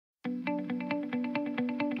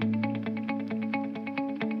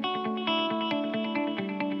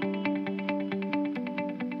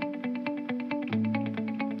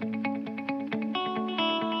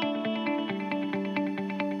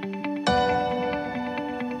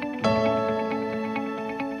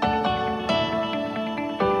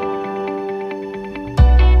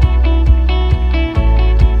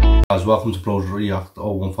Guys, welcome to Pros React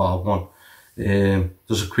 0151.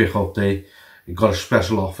 Just a quick update. You've got a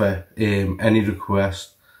special offer. Any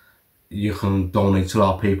request, you can donate to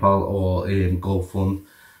our PayPal or GoFund.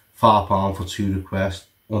 £5 for 2 requests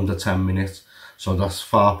under 10 minutes. So that's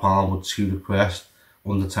 £5 with 2 requests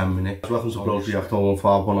under 10 minutes. Welcome to Pros React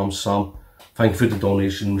 0151. I'm Sam. Thank you for the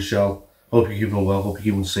donation, Michelle. Hope you're keeping well. Hope you're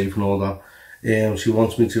keeping safe and all that. She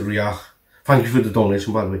wants me to react. Thank you for the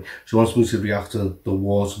donation, by the way. She wants me to react to the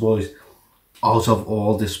Waterboys. Out of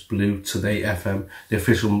All This Blue, Today FM. The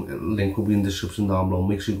official link will be in the description down below.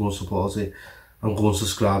 Make sure you go and support it. And go and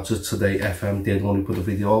subscribe to Today FM. They're the one who put the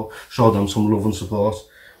video up. Show them some love and support.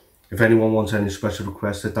 If anyone wants any special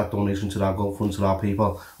requests, hit that donation to our GoFund, to our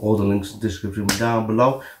people. All the links in the description down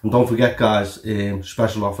below. And don't forget, guys,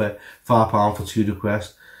 special offer, £5 for 2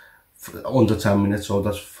 requests. Under 10 minutes, so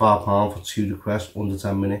that's £5 for 2 requests under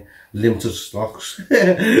 10 minutes. Limited stocks.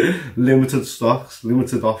 Limited stocks,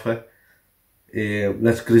 limited offer.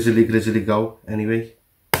 Let's grizzly go anyway.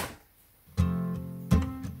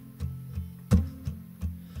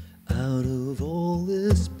 Out of all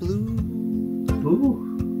this blue,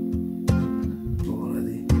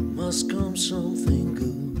 Already. must come something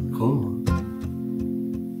good. Come on.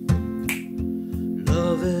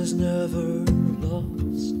 Love is never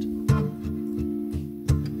lost,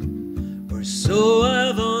 or so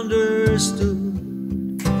I've understood.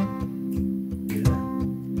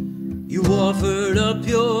 You offered up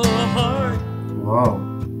your heart. Wow.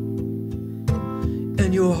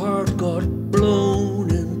 And your heart got blown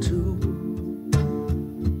in two.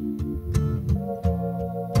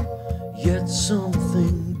 Yet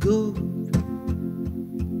something good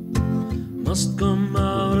must come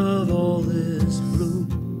out of all this blue.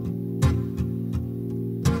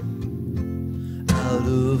 Out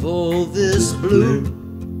of all this blue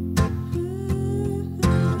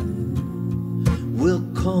will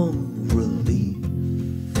come relief.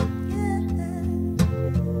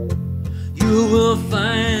 You will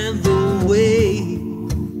find the way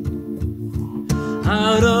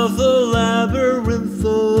out of the labyrinth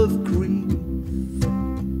of grief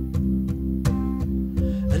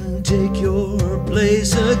and take your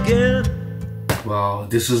place again. Wow,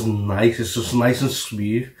 this is nice. It's just nice and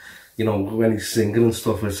smooth. You know, when he's singing and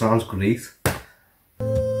stuff, it sounds great.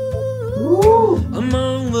 Ooh.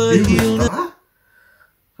 Among the healed. That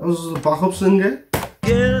was the backup singer.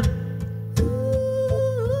 Again.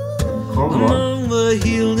 Come on. Among the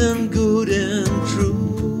healed and good and true.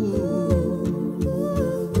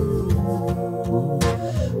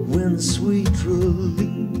 When sweet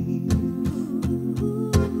relief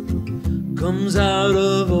comes out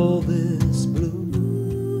of all this blue.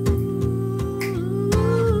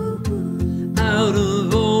 Out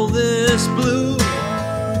of all this blue.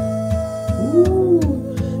 Ooh.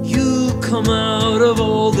 You come out of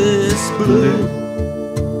all this blue.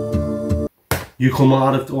 You come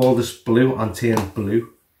out of all this blue and turn blue.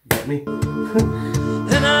 Get me?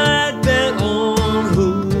 And I'd bet on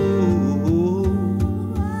who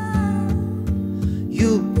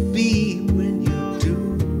you'll be when you do.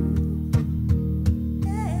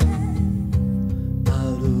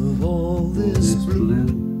 Out of all this blue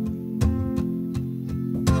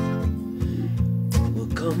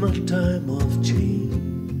will come a time of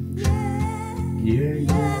change. Yeah.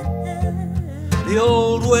 The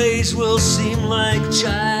old ways will seem like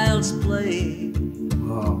child's play.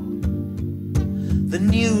 Wow. The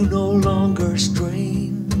new no longer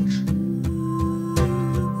strange.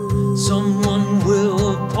 Someone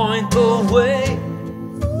will point the way.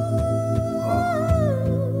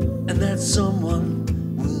 Wow. And that someone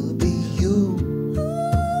will be you.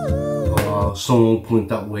 Wow. Someone will point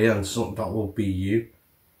that way and that will be you.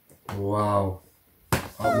 Wow.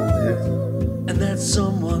 I love it. And that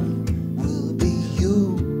someone will be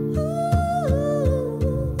you.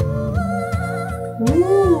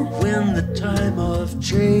 Ooh. When the time of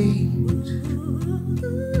change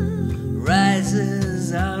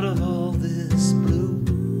rises out of all this blue.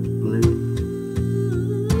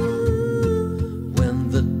 When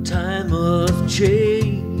the time of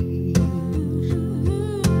change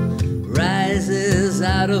rises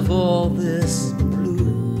out of all this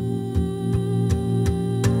blue.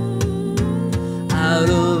 Out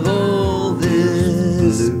of all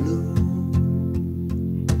this blue.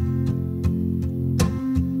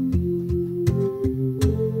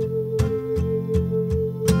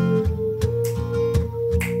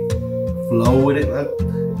 Flow with it, man.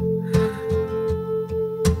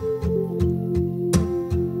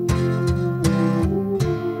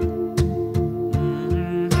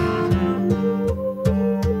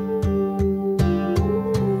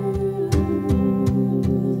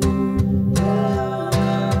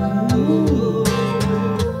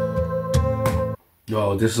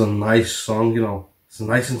 know, this is a nice song, you know. It's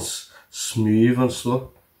nice and smooth and stuff.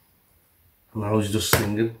 And now he's just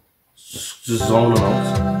singing, just zoning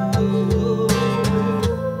out.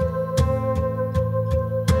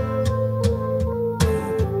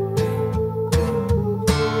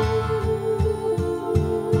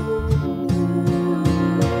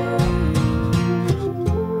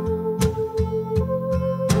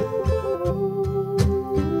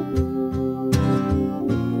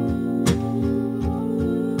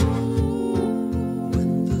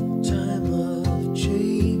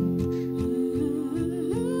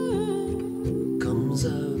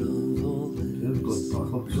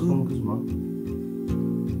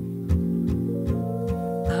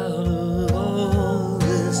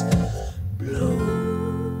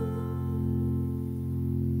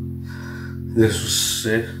 This was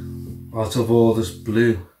sick. Out of all this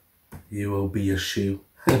blue, you will be a shoe.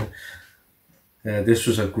 This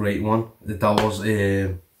was a great one. That was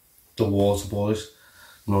the Waterboys.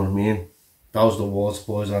 You know what I mean? That was the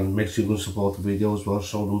Waterboys, and make sure you can support the video as well.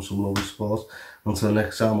 Show them some love and support. Until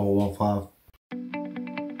next time, I 15.